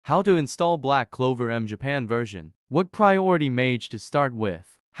How to install Black Clover M Japan version. What priority mage to start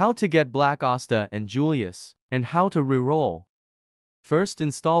with. How to get Black Asta and Julius. And how to reroll. First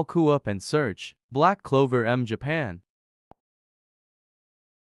install QUP and search Black Clover M Japan.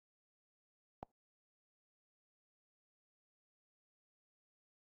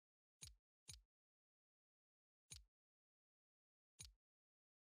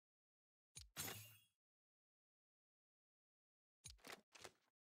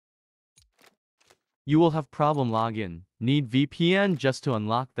 You will have problem login. Need VPN just to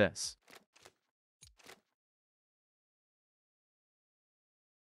unlock this.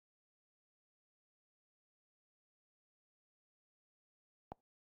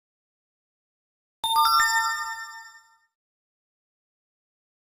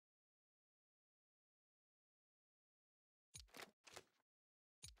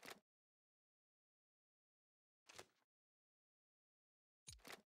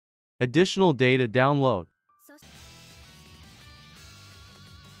 Additional data download.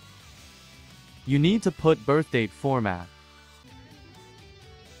 You need to put birthdate format.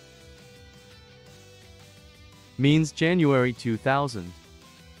 Means January 2000.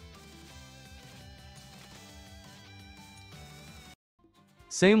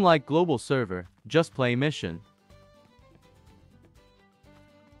 Same like global server, just play mission.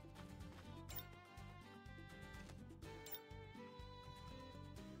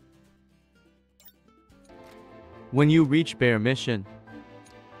 When you reach bear mission,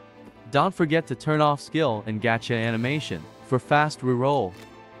 don't forget to turn off skill and gacha animation for fast reroll.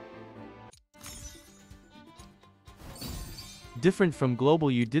 Different from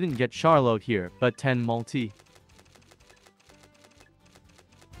global, you didn't get Charlotte here, but 10 multi.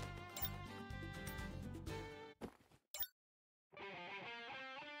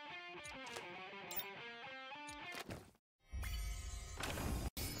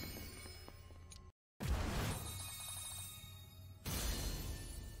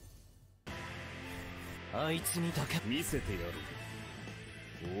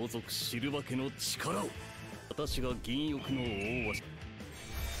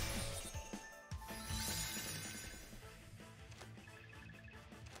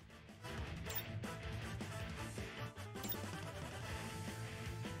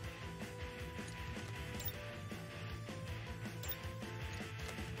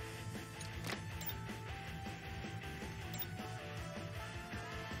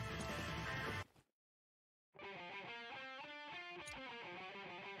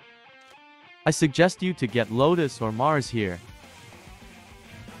 I suggest you to get Lotus or Mars here.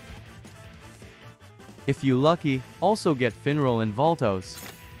 If you lucky, also get Finral and Voltos.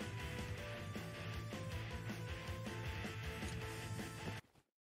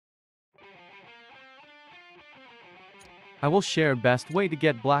 I will share best way to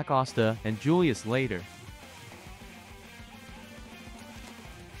get Black Asta and Julius later.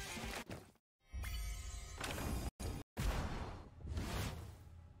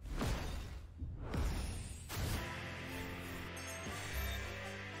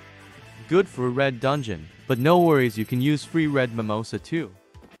 Good for a red dungeon, but no worries, you can use free red mimosa too.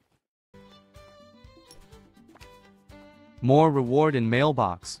 More reward in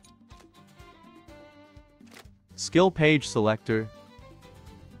mailbox. Skill page selector.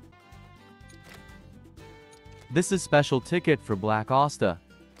 This is special ticket for Black Asta.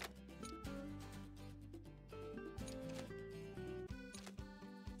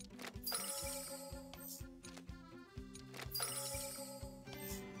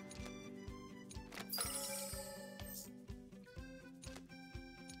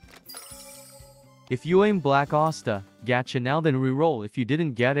 If you aim Black Asta, gacha now, then reroll if you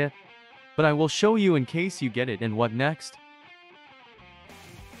didn't get it. But I will show you in case you get it and what next.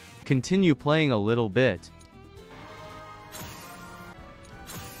 Continue playing a little bit.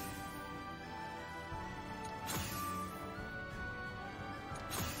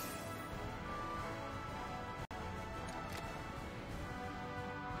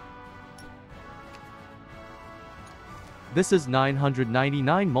 This is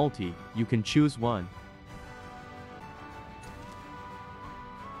 999 multi, you can choose one.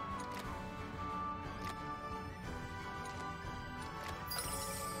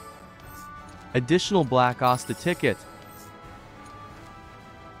 Additional Black Asta ticket.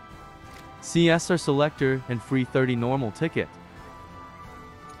 CSR selector and free 30 normal ticket.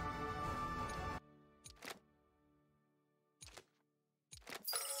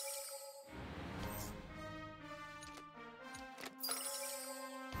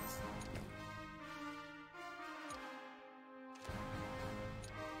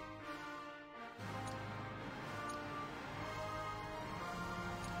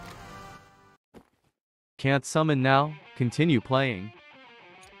 Can't summon now? Continue playing.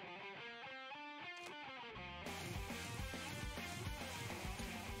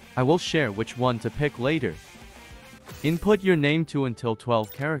 I will share which one to pick later. Input your name to until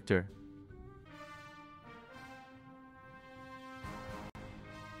 12 character.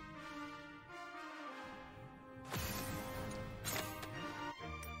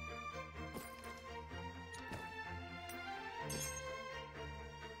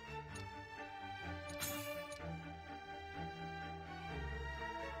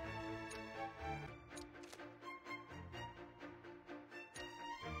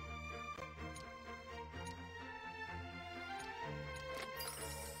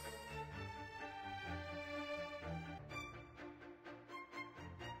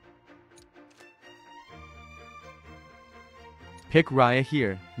 Pick Raya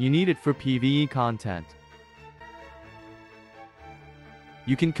here, you need it for PvE content.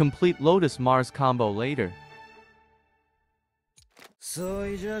 You can complete Lotus Mars combo later. そ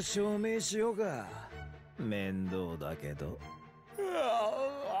いじゃ証明しようか。面倒だけど。めん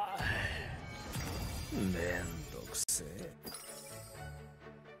どくせえ。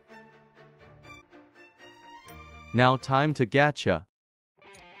Now time to gacha.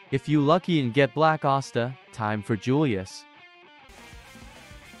 If you lucky and get Black Asta, time for Julius.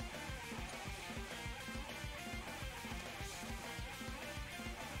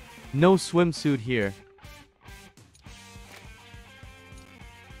 No swimsuit here.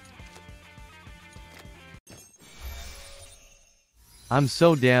 I'm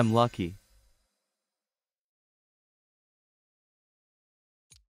so damn lucky.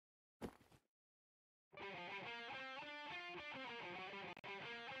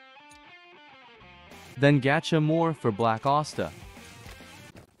 Then gacha more for Black Asta.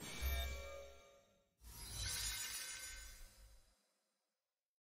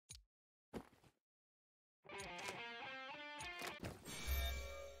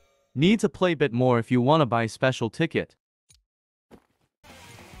 Need to play bit more if you wanna buy special ticket.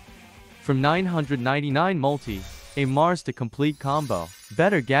 From 999 multi, a Mars to complete combo.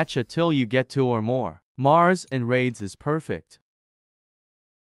 Better gacha till you get 2 or more. Mars and raids is perfect.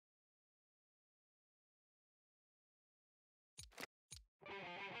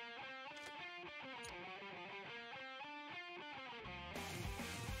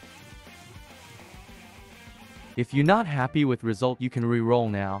 If you're not happy with result, you can re-roll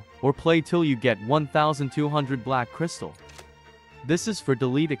now, or play till you get 1200 black crystal. This is for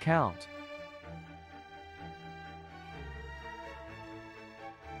delete account.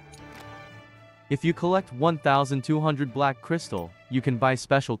 If you collect 1200 black crystal, you can buy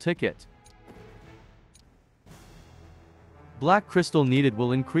special ticket. Black crystal needed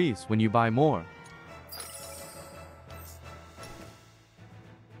will increase when you buy more.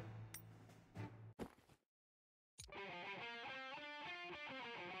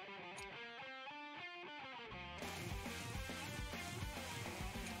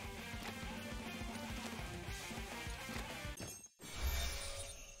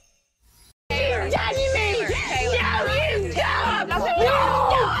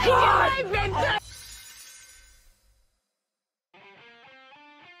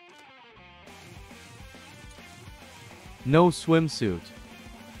 No swimsuit.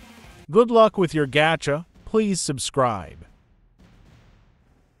 Good luck with your gacha. Please subscribe.